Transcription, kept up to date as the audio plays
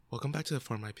Welcome back to the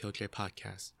Forum IPLJ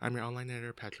podcast. I'm your online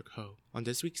editor, Patrick Ho. On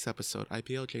this week's episode,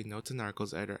 IPLJ Notes and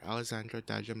Articles editor Alessandra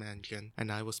Daggiamangian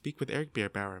and I will speak with Eric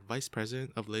Bierbauer, Vice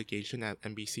President of Litigation at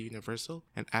NBC Universal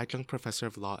and Adjunct Professor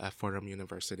of Law at Fordham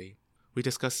University. We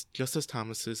discussed Justice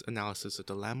Thomas's analysis of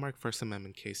the landmark First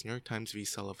Amendment case New York Times v.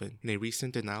 Sullivan and a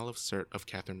recent denial of cert of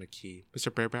Catherine McKee.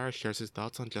 Mr. Bierbauer shares his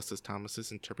thoughts on Justice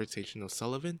Thomas's interpretation of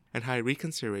Sullivan and how a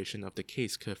reconsideration of the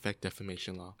case could affect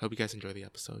defamation law. Hope you guys enjoy the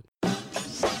episode.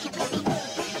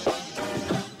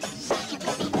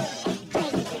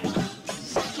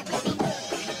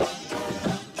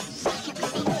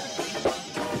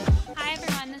 Hi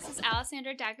everyone, this is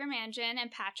Alessandra Daggiamangian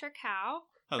and Patrick Howe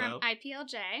from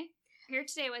IPLJ. Here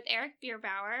today with Eric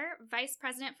Bierbauer, Vice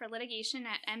President for Litigation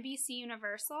at NBC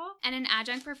Universal and an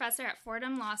adjunct professor at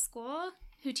Fordham Law School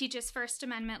who teaches First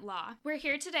Amendment law. We're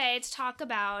here today to talk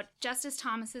about Justice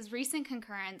Thomas's recent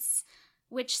concurrence,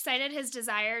 which cited his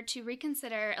desire to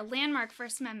reconsider a landmark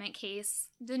First Amendment case,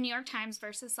 the New York Times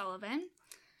versus Sullivan.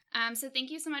 So thank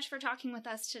you so much for talking with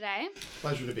us today.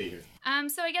 Pleasure to be here.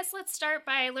 So I guess let's start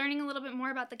by learning a little bit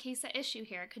more about the case at issue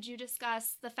here. Could you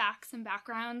discuss the facts and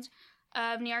background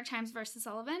of New York Times versus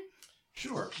Sullivan?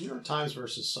 Sure. New York Times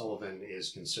versus Sullivan is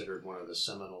considered one of the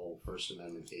seminal First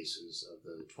Amendment cases of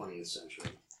the 20th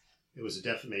century. It was a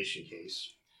defamation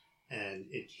case, and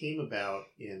it came about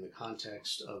in the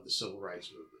context of the Civil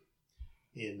Rights Movement.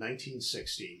 In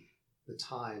 1960, the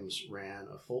Times ran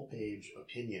a full-page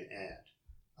opinion ad.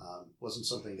 Wasn't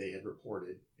something they had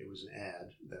reported. It was an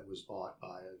ad that was bought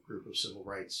by a group of civil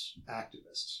rights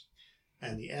activists.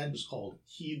 And the ad was called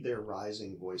Heed Their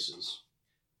Rising Voices.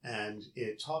 And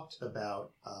it talked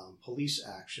about police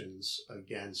actions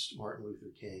against Martin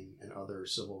Luther King and other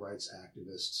civil rights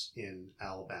activists in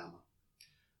Alabama.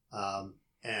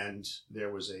 And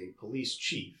there was a police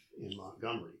chief in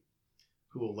Montgomery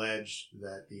who alleged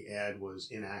that the ad was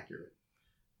inaccurate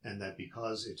and that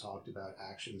because it talked about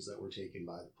actions that were taken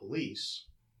by the police,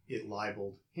 it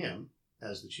libeled him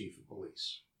as the chief of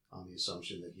police on the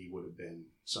assumption that he would have been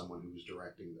someone who was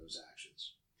directing those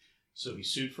actions. So he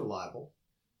sued for libel,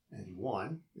 and he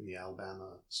won in the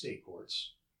Alabama state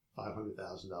courts,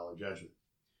 $500,000 judgment.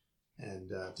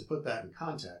 And to put that in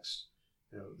context,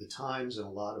 the Times and a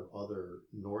lot of other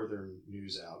northern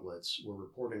news outlets were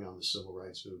reporting on the civil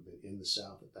rights movement in the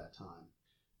South at that time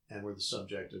and were the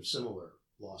subject of similar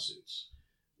lawsuits.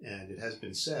 And it has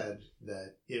been said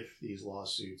that if these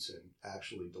lawsuits had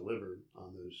actually delivered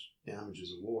on those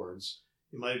damages awards,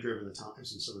 it might have driven the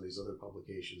Times and some of these other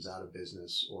publications out of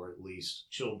business or at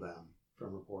least chilled them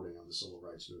from reporting on the civil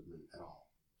rights movement at all.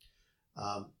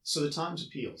 So the Times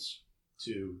appeals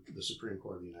to the Supreme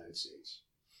Court of the United States.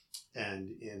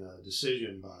 And in a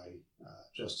decision by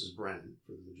Justice Brennan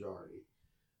for the majority,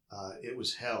 it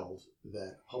was held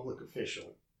that a public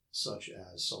official, such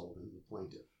as Sullivan, the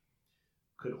plaintiff,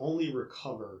 could only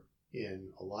recover in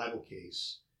a libel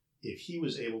case if he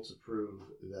was able to prove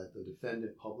that the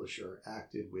defendant publisher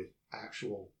acted with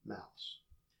actual malice,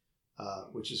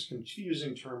 which is a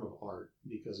confusing term of art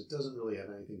because it doesn't really have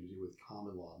anything to do with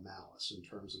common law malice in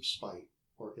terms of spite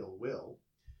or ill will.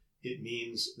 It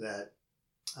means that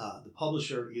the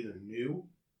publisher either knew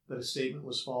that a statement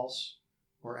was false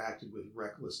or acted with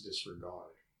reckless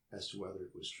disregard as to whether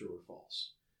it was true or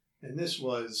false. And this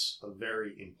was a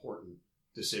very important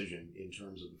decision in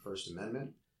terms of the First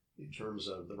Amendment, in terms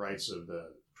of the rights of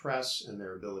the press and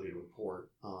their ability to report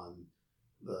on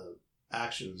the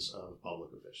actions of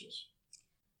public officials.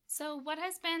 So what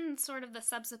has been sort of the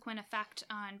subsequent effect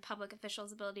on public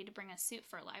officials' ability to bring a suit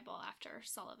for libel after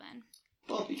Sullivan?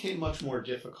 Well, it became much more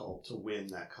difficult to win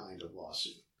that kind of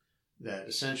lawsuit. That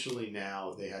essentially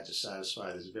now they had to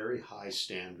satisfy this very high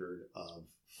standard of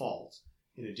fault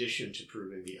in addition to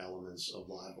proving the elements of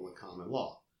libel at common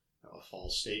law. A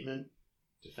false statement,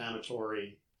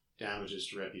 defamatory, damages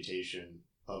to reputation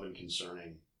of and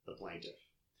concerning the plaintiff.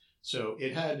 So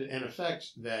it had an effect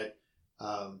that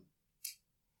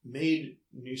made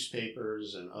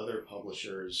newspapers and other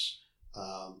publishers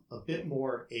a bit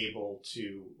more able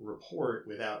to report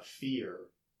without fear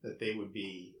that they would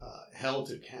be held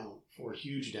to account for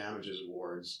huge damages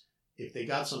awards if they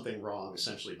got something wrong,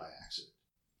 essentially by accident.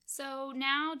 So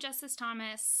now Justice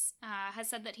Thomas has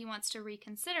said that he wants to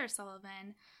reconsider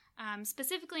Sullivan,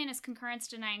 specifically in his concurrence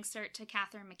denying cert to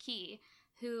Catherine McKee,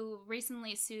 who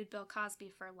recently sued Bill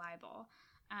Cosby for libel.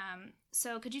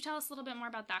 So could you tell us a little bit more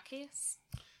about that case?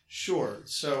 Sure.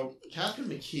 So Catherine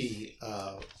McKee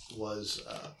was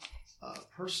a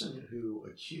person who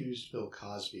accused Bill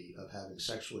Cosby of having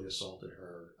sexually assaulted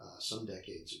her some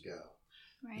decades ago.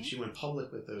 Right. And she went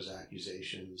public with those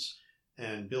accusations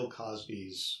And Bill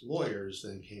Cosby's lawyers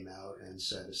then came out and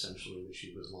said essentially that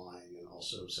she was lying, and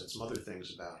also said some other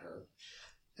things about her.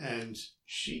 And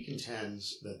she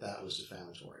contends that that was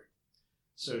defamatory.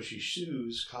 So she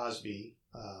sues Cosby,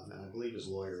 and I believe his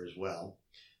lawyer as well,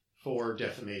 for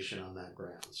defamation on that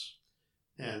grounds.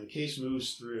 And the case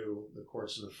moves through the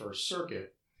courts in the First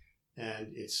Circuit, and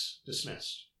it's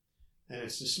dismissed. And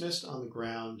it's dismissed on the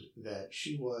ground that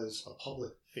she was a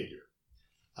public figure.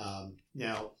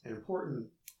 Now, an important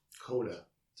coda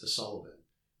to Sullivan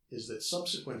is that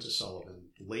subsequent to Sullivan,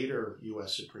 later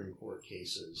U.S. Supreme Court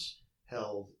cases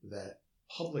held that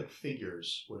public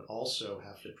figures would also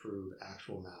have to prove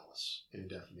actual malice in a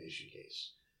defamation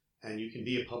case. And you can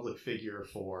be a public figure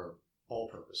for all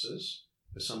purposes,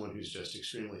 as someone who's just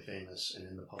extremely famous and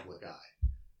in the public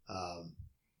eye.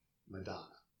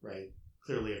 Madonna, right?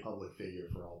 Clearly a public figure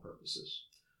for all purposes.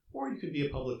 Or you could be a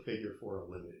public figure for a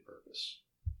limited purpose,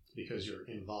 because you're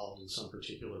involved in some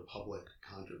particular public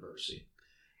controversy.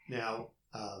 Now,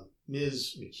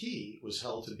 Ms. McKee was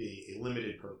held to be a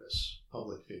limited purpose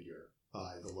public figure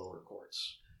by the lower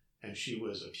courts, and she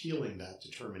was appealing that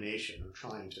determination, or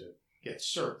trying to get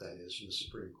cert, that is, from the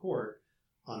Supreme Court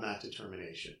on that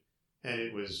determination, and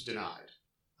it was denied.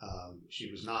 She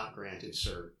was not granted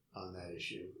cert on that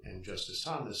issue, and Justice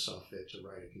Thomas saw fit to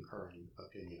write a concurring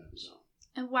opinion of his own.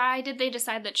 And why did they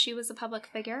decide that she was a public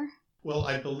figure? Well,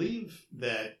 I believe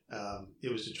that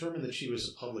it was determined that she was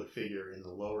a public figure in the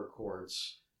lower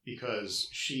courts because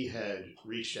she had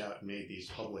reached out and made these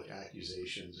public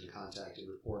accusations and contacted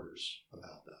reporters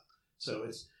about them. So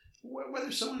it's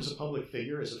whether someone's a public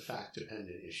figure is a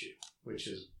fact-dependent issue, which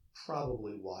is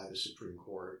probably why the Supreme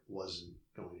Court wasn't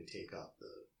going to take up the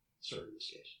cert in this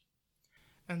case.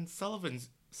 And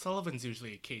Sullivan's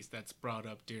usually a case that's brought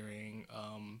up during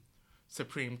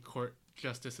Supreme Court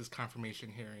justices' confirmation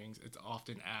hearings. It's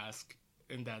often asked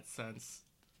in that sense.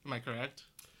 Am I correct?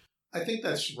 I think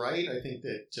that's right. I think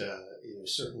that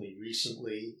certainly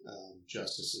recently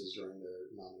justices during their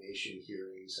nomination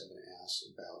hearings have been asked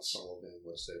about Sullivan,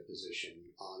 what's their position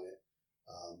on it,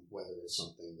 whether it's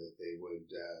something that they would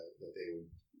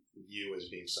view as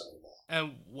being settled law.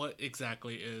 And what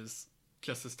exactly is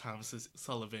Justice Thomas's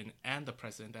Sullivan and the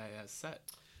precedent that has set?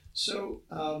 So,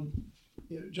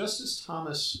 Justice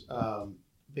Thomas,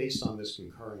 based on this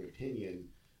concurring opinion,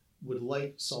 would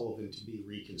like Sullivan to be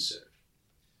reconsidered.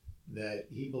 That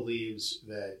he believes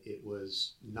that it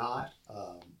was not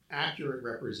accurate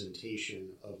representation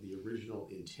of the original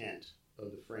intent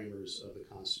of the framers of the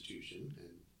Constitution.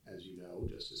 And as you know,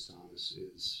 Justice Thomas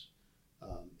is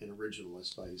an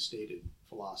originalist by his stated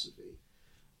philosophy.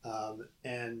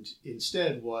 And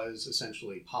instead was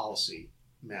essentially policy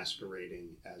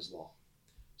masquerading as law.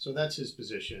 So that's his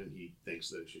position. He thinks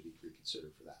that it should be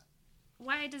reconsidered for that.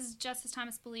 Why does Justice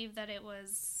Thomas believe that it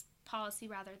was policy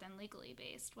rather than legally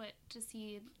based? What does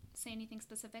he say anything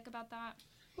specific about that?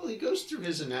 Well, he goes through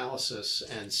his analysis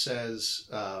and says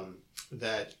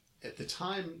that at the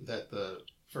time that the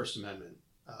First Amendment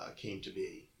came to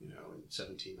be, in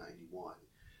 1791,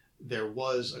 there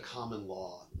was a common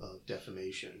law of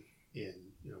defamation in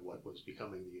what was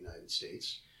becoming the United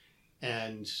States,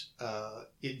 and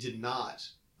it did not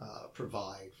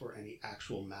provide for any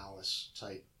actual malice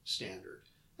type standard.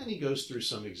 And he goes through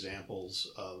some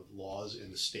examples of laws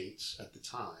in the states at the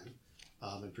time,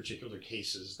 in particular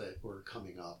cases that were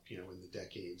coming up, in the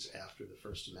decades after the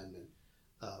First Amendment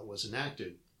was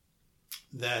enacted,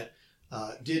 that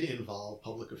did involve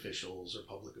public officials or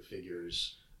public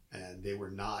figures, and they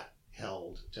were not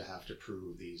held to have to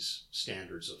prove these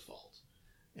standards of fault.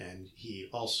 And he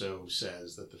also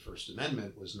says that the First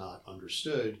Amendment was not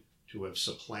understood to have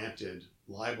supplanted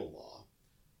libel law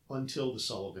until the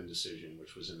Sullivan decision,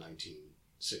 which was in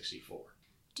 1964.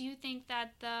 Do you think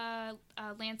that the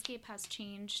landscape has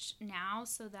changed now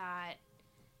so that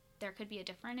there could be a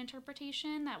different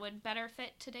interpretation that would better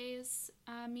fit today's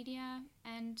media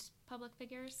and public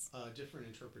figures? A different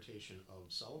interpretation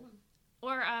of Sullivan?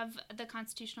 Or of the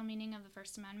constitutional meaning of the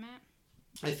First Amendment?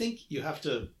 I think you have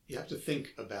to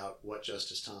think about what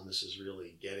Justice Thomas is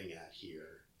really getting at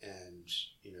here, and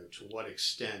to what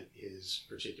extent his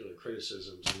particular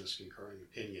criticisms in this concurring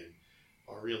opinion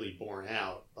are really borne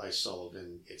out by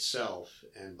Sullivan itself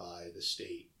and by the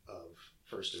state of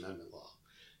First Amendment law.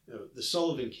 The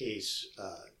Sullivan case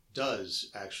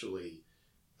does actually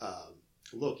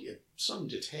look at some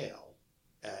detail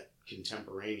at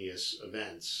contemporaneous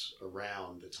events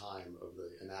around the time of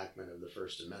the enactment of the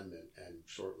First Amendment and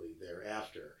shortly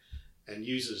thereafter, and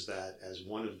uses that as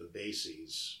one of the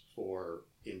bases for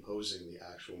imposing the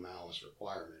actual malice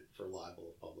requirement for libel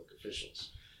of public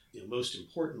officials. Most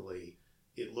importantly,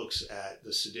 it looks at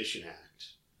the Sedition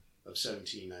Act of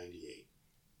 1798,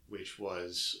 which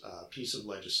was a piece of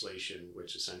legislation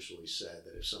which essentially said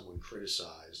that if someone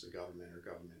criticized the government or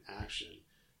government action,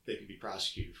 they could be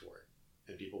prosecuted for it.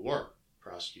 And people were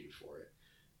prosecuted for it.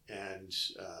 And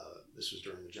this was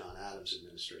during the John Adams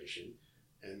administration.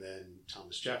 And then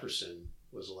Thomas Jefferson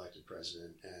was elected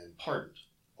president and pardoned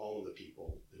all of the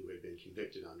people who had been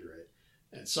convicted under it.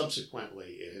 And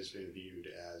subsequently, it has been viewed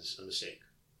as a mistake.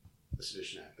 The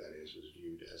Sedition Act, that is, was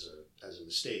viewed as a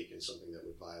mistake and something that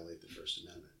would violate the First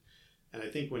Amendment. And I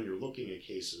think when you're looking at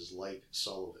cases like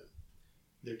Sullivan,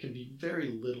 there can be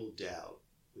very little doubt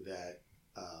that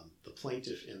the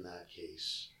plaintiff in that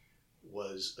case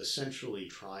was essentially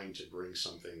trying to bring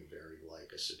something very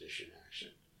like a sedition action.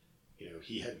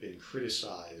 He had been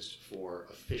criticized for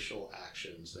official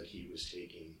actions that he was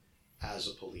taking as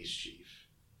a police chief,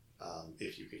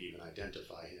 if you could even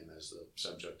identify him as the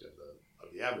subject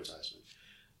of the advertisement.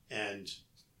 And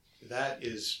that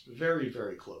is very,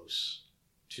 very close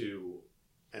to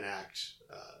an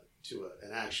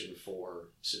action for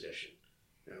sedition.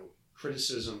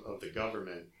 Criticism of the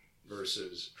government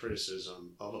versus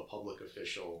criticism of a public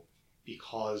official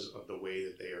because of the way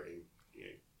that they are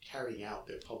carrying out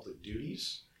their public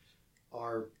duties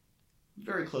are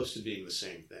very close to being the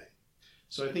same thing.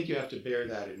 So I think you have to bear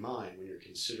that in mind when you're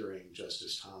considering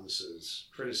Justice Thomas's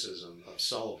criticism of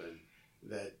Sullivan,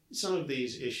 that some of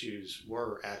these issues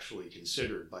were actually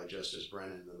considered by Justice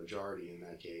Brennan, the majority in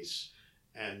that case,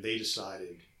 and they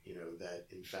decided, that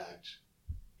in fact,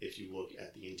 if you look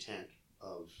at the intent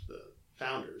of the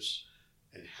founders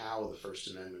and how the First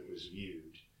Amendment was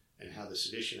viewed and how the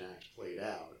Sedition Act played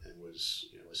out and was,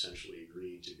 essentially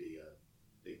agreed to be a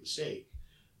big mistake,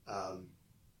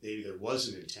 maybe there was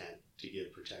an intent to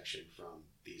give protection from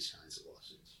these kinds of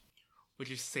lawsuits. Would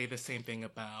you say the same thing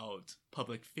about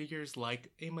public figures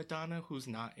like a Madonna who's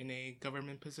not in a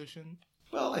government position?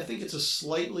 Well, I think it's a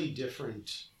slightly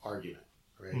different argument,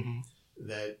 right? Mm-hmm.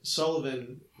 That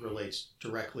Sullivan relates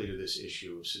directly to this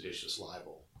issue of seditious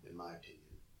libel, in my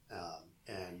opinion,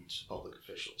 and public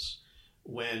officials.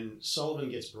 When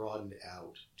Sullivan gets broadened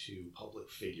out to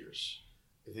public figures,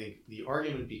 I think the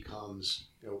argument becomes,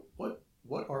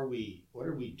 what are we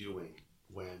doing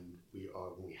when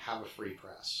we have a free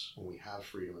press, when we have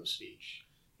freedom of speech?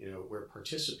 We're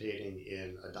participating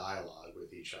in a dialogue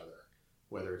with each other,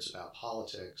 whether it's about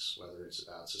politics, whether it's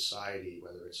about society,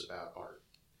 whether it's about art.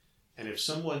 And if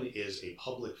someone is a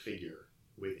public figure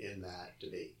within that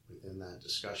debate, within that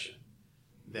discussion,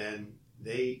 then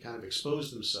they kind of expose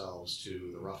themselves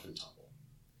to the rough and tumble.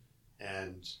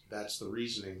 And that's the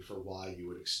reasoning for why you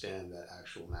would extend that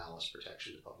actual malice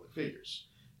protection to public figures.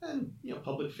 And,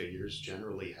 public figures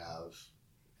generally have,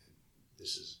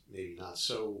 this is maybe not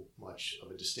so much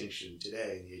of a distinction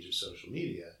today in the age of social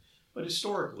media, but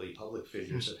historically, public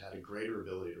figures have had a greater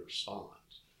ability to respond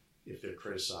if they're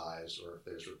criticized or if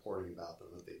there's reporting about them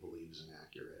that they believe is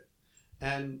inaccurate.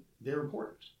 And they're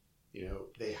important.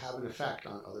 They have an effect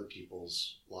on other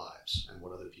people's lives and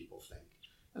what other people think.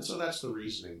 And so that's the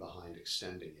reasoning behind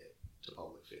extending it to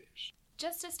public figures.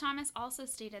 Justice Thomas also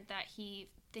stated that he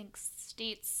thinks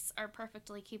states are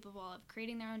perfectly capable of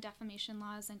creating their own defamation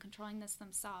laws and controlling this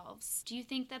themselves. Do you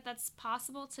think that that's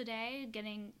possible today,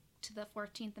 getting to the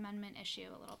 14th Amendment issue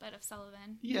a little bit of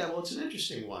Sullivan? Yeah, well, it's an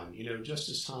interesting one.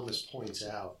 Justice Thomas points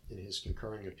out in his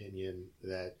concurring opinion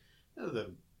that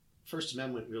the First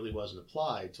Amendment really wasn't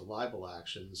applied to libel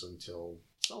actions until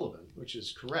Sullivan, which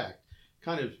is correct,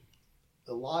 kind of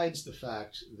elides the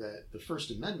fact that the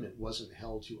First Amendment wasn't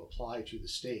held to apply to the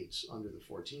states under the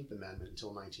 14th Amendment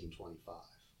until 1925.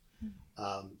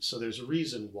 So there's a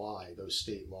reason why those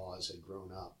state laws had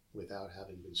grown up without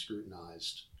having been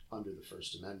scrutinized under the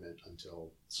First Amendment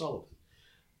until Sullivan.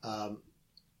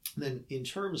 Then in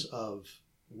terms of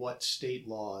what state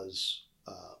laws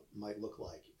might look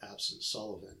like absent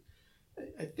Sullivan,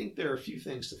 I think there are a few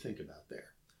things to think about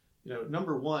there.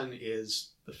 Number one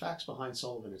is the facts behind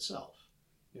Sullivan itself.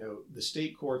 The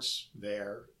state courts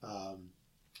there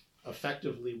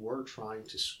effectively were trying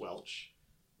to squelch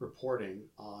reporting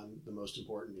on the most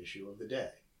important issue of the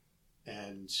day.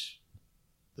 And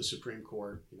the Supreme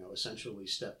Court, essentially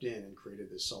stepped in and created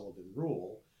this Sullivan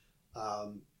rule,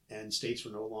 and states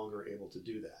were no longer able to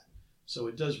do that. So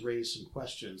it does raise some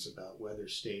questions about whether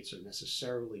states are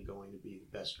necessarily going to be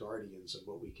the best guardians of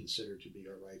what we consider to be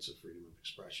our rights of freedom of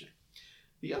expression.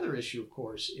 The other issue, of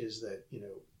course, is that,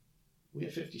 we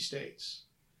have 50 states,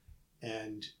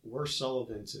 and were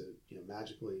Sullivan to,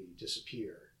 magically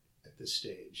disappear at this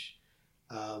stage,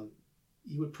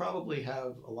 you would probably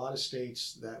have a lot of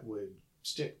states that would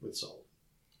stick with Sullivan,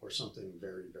 or something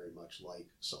very, very much like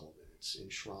Sullivan. It's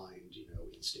enshrined,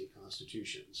 in state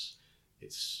constitutions.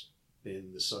 It's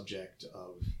been the subject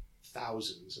of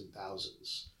thousands and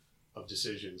thousands of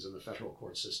decisions in the federal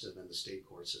court system and the state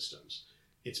court systems.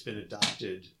 It's been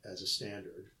adopted as a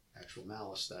standard, actual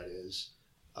malice that is,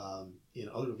 in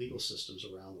other legal systems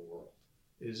around the world.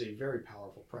 It is a very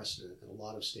powerful precedent, and a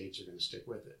lot of states are going to stick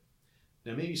with it.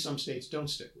 Now, maybe some states don't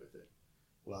stick with it.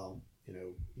 Well,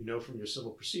 you know from your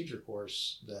civil procedure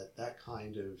course that that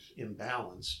kind of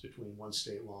imbalance between one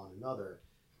state law and another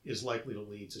is likely to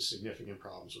lead to significant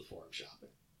problems with forum shopping.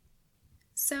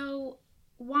 So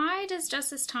why does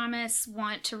Justice Thomas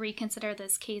want to reconsider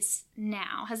this case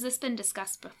now? Has this been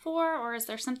discussed before, or is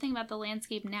there something about the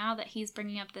landscape now that he's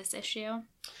bringing up this issue?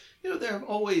 There have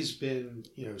always been,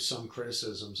 some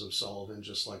criticisms of Sullivan,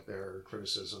 just like there are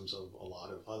criticisms of a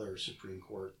lot of other Supreme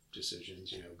Court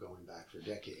decisions, going back for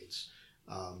decades.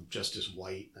 Justice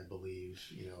White, I believe,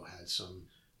 had some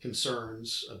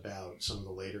concerns about some of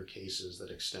the later cases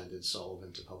that extended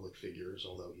Sullivan to public figures,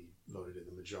 although he voted in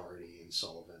the majority in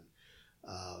Sullivan.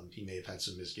 He may have had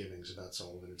some misgivings about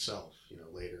Sullivan himself,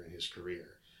 later in his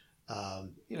career.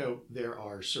 There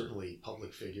are certainly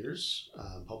public figures,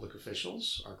 public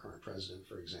officials, our current president,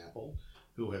 for example,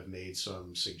 who have made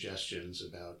some suggestions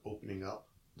about opening up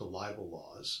the libel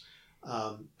laws.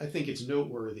 I think it's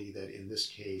noteworthy that in this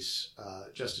case,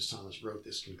 Justice Thomas wrote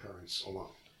this concurrence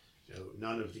alone.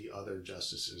 None of the other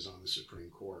justices on the Supreme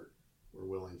Court were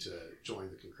willing to join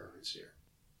the concurrence here.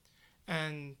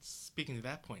 And speaking to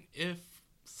that point, if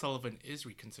Sullivan is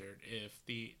reconsidered, if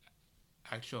the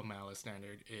actual malice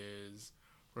standard is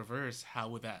reversed, how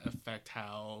would that affect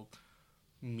how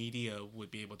media would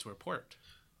be able to report?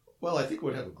 Well, I think it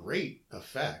would have a great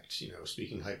effect,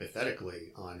 speaking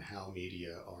hypothetically, on how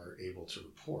media are able to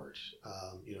report.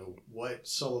 What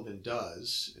Sullivan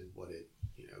does and what it,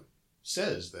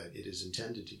 says that it is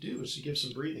intended to do is to give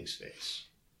some breathing space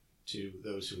to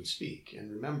those who would speak.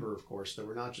 And remember, of course, that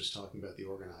we're not just talking about the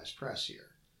organized press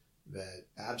here, that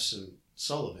absent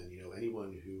Sullivan,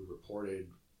 anyone who reported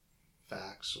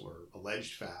facts or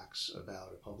alleged facts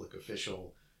about a public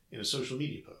official in a social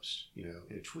media post,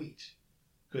 in a tweet,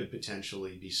 could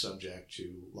potentially be subject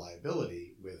to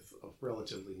liability with a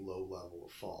relatively low level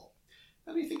of fault.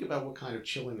 I mean, think about what kind of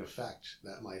chilling effect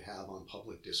that might have on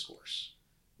public discourse.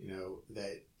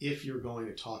 That if you're going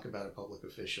to talk about a public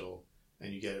official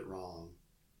and you get it wrong,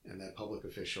 and that public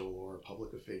official or a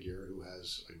public figure who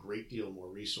has a great deal more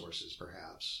resources,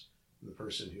 perhaps, than the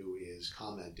person who is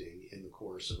commenting in the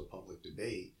course of a public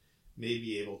debate, may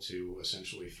be able to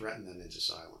essentially threaten them into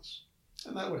silence.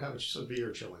 And that would have a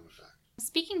severe chilling effect.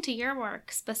 Speaking to your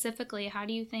work specifically, how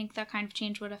do you think that kind of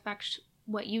change would affect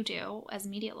what you do as a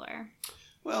media lawyer?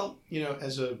 Well,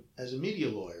 as a media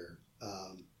lawyer,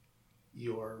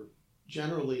 you're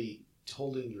generally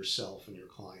holding yourself and your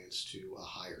clients to a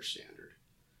higher standard.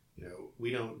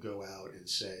 We don't go out and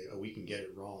say, oh, we can get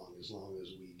it wrong as long as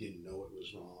we didn't know it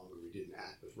was wrong or we didn't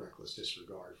act with reckless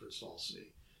disregard for its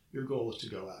falsity. Your goal is to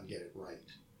go out and get it right,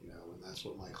 and that's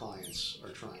what my clients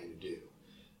are trying to do.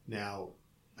 Now,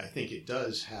 I think it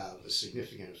does have a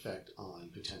significant effect on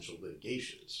potential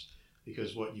litigations,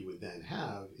 because what you would then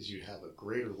have is you'd have a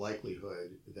greater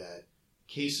likelihood that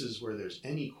cases where there's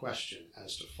any question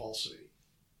as to falsity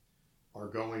are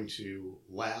going to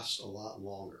last a lot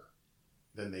longer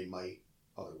than they might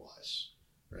otherwise,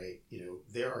 right?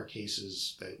 There are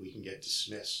cases that we can get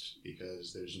dismissed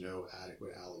because there's no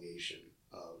adequate allegation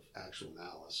of actual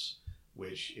malice,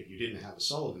 which, if you didn't have a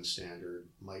Sullivan standard,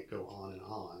 might go on and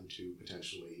on to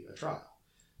potentially a trial.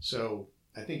 So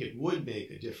I think it would make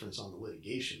a difference on the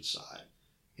litigation side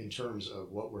in terms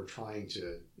of what we're trying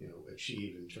to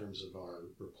achieve in terms of our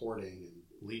reporting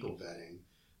and legal vetting.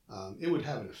 It would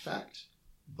have an effect,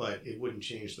 but it wouldn't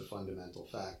change the fundamental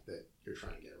fact that you're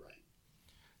trying to get it right.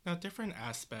 Now, different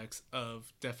aspects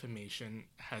of defamation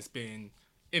has been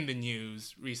in the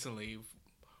news recently.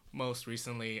 Most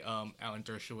recently, Alan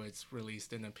Dershowitz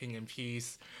released an opinion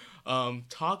piece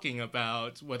talking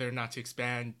about whether or not to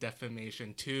expand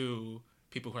defamation to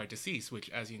people who are deceased, which,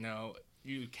 as you know,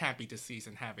 you can't be deceased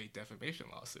and have a defamation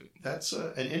lawsuit. That's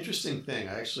an interesting thing.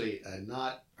 I actually had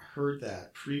not heard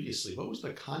that previously. What was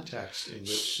the context in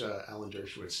which Alan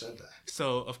Dershowitz said that?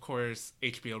 So, of course,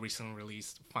 HBO recently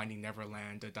released Finding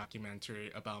Neverland, a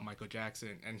documentary about Michael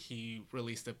Jackson, and he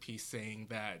released a piece saying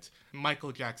that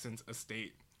Michael Jackson's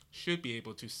estate should be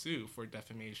able to sue for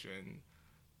defamation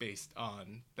based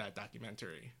on that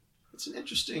documentary. It's an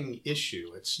interesting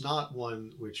issue. It's not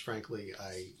one which, frankly,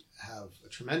 I have a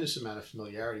tremendous amount of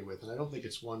familiarity with, and I don't think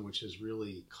it's one which has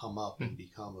really come up and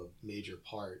become a major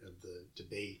part of the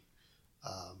debate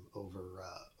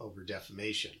over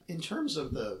defamation. In terms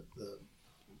of the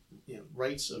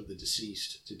rights of the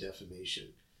deceased to defamation,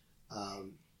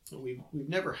 we've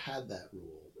never had that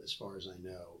rule, as far as I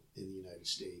know, in the United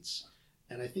States.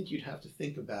 And I think you'd have to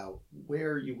think about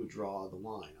where you would draw the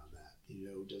line on that. You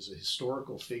know, does a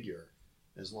historical figure,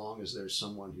 as long as there's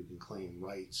someone who can claim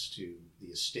rights to the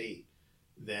estate,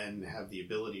 then have the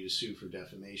ability to sue for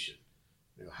defamation?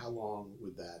 You know, how long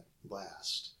would that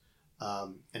last?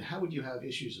 And how would you have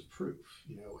issues of proof?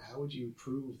 You know, how would you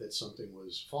prove that something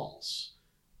was false?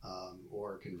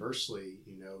 Or conversely,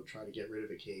 you know, try to get rid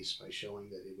of a case by showing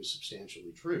that it was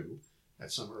substantially true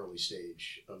at some early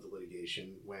stage of the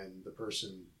litigation when the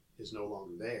person is no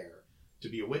longer there to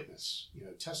be a witness, you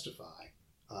know, testify,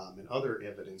 and other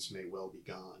evidence may well be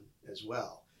gone as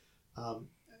well.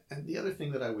 And the other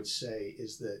thing that I would say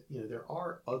is that, you know, there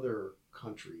are other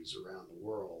countries around the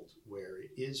world where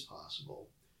it is possible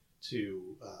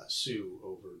to sue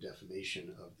over defamation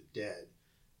of the dead.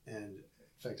 And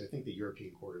in fact, I think the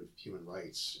European Court of Human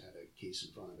Rights had a case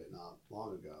in front of it not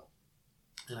long ago.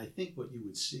 And I think what you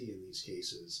would see in these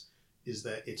cases is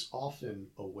that it's often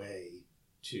a way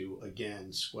to,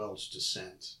 again, squelch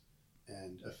dissent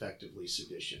and effectively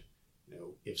sedition. You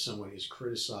know, if someone is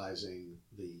criticizing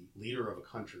the leader of a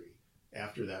country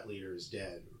after that leader is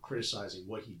dead, or criticizing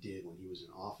what he did when he was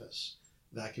in office,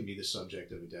 that can be the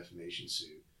subject of a defamation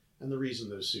suit. And the reason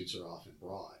those suits are often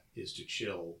brought is to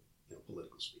chill, you know,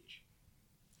 political speech.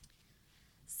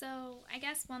 So I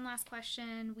guess one last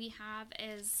question we have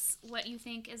is what you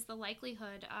think is the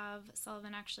likelihood of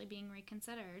Sullivan actually being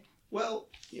reconsidered? Well,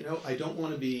 you know, I don't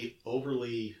want to be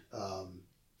overly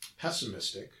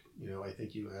pessimistic. You know, I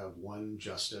think you have one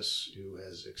justice who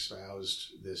has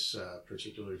espoused this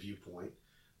particular viewpoint.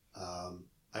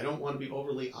 I don't want to be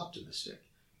overly optimistic.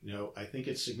 You know, I think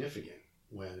it's significant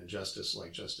when a justice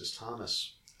like Justice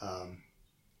Thomas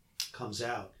comes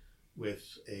out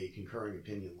with a concurring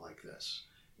opinion like this.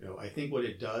 You know, I think what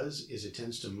it does is it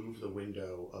tends to move the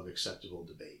window of acceptable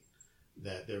debate,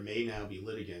 that there may now be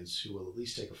litigants who will at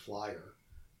least take a flyer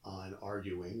on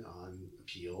arguing on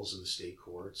appeals in the state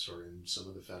courts or in some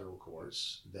of the federal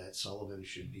courts that Sullivan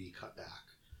should be cut back,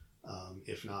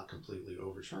 if not completely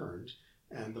overturned.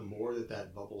 And the more that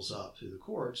that bubbles up through the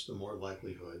courts, the more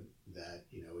likelihood that,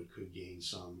 you know, it could gain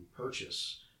some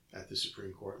purchase at the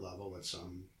Supreme Court level at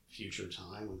some future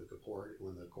time when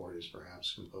the court is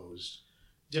perhaps composed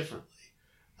differently.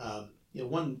 You know,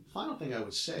 one final thing I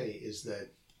would say is that,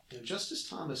 you know, Justice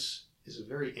Thomas is a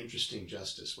very interesting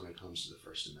justice when it comes to the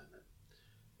First Amendment.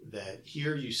 That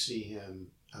here you see him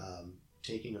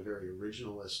taking a very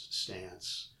originalist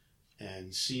stance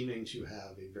and seeming to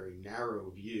have a very narrow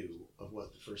view of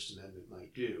what the First Amendment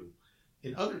might do.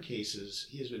 In other cases,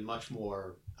 he has been much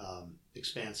more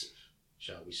expansive,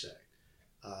 shall we say.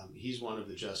 He's one of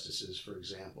the justices, for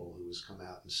example, who has come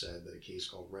out and said that a case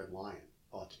called Red Lion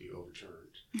ought to be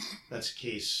overturned. That's a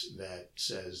case that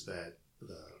says that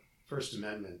the First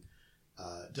Amendment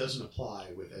doesn't apply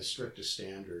with as strict a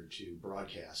standard to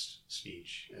broadcast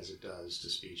speech as it does to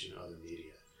speech in other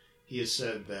media. He has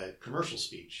said that commercial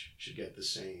speech should get the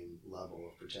same level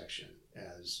of protection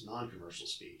as non-commercial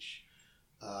speech.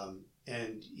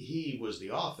 And he was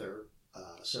the author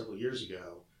several years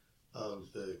ago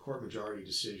of the court majority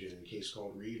decision in a case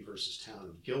called Reed versus Town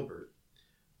of Gilbert,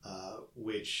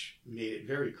 which made it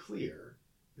very clear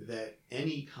that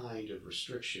any kind of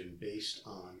restriction based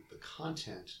on the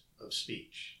content of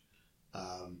speech,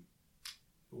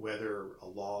 whether a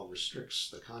law restricts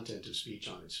the content of speech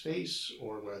on its face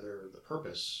or whether the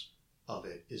purpose of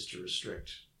it is to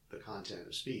restrict the content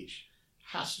of speech,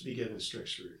 has to be given strict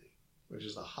scrutiny, which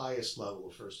is the highest level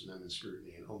of First Amendment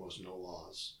scrutiny, and almost no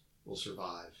laws will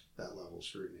survive that level of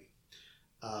scrutiny.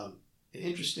 An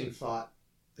interesting thought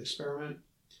experiment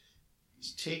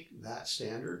is take that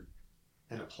standard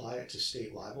and apply it to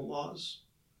state libel laws,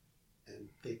 and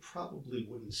they probably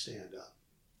wouldn't stand up.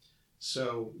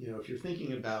 So, you know, if you're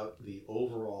thinking about the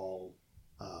overall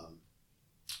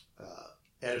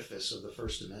edifice of the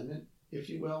First Amendment, if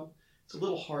you will, it's a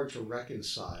little hard to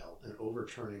reconcile an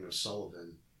overturning of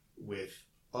Sullivan with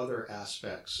other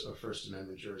aspects of First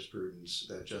Amendment jurisprudence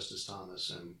that Justice Thomas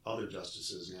and other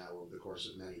justices now over the course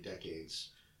of many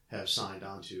decades have signed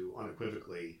onto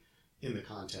unequivocally in the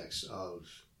context of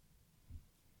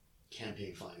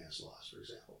campaign finance laws, for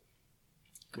example,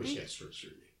 which gets strict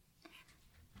scrutiny.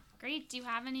 Great. Do you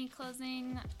have any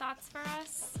closing thoughts for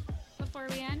us before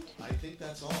we end? I think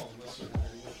that's all, unless you have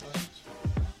any more questions.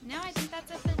 No, I think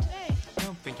that's it for today.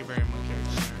 Well, thank you very much,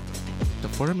 Eric. The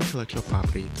Fordham Intellectual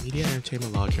Property Media and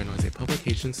Entertainment Law Journal is a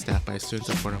publication staffed by students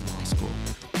of Fordham Law School.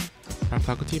 Our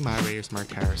faculty moderator is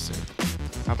Mark Harrison.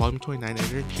 Our Volume 29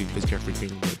 editor-in-chief is Jeffrey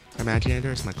Greenwood. Our managing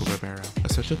editor is Michael Rivera. A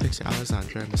special thanks to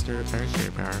Alessandra and Mr. Eric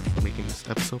Beerbauer for making this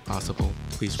episode possible.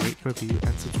 Please rate, review,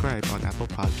 and subscribe on Apple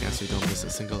Podcasts so you don't miss a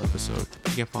single episode.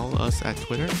 You can follow us at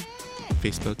Twitter,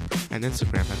 Facebook, and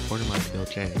Instagram at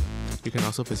ForumIPLJ. You can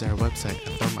also visit our website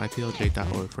at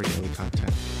forumiplj.org for daily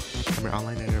content. I'm your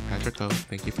online editor, Patrick Ho.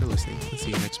 Thank you for listening, and see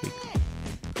you next week.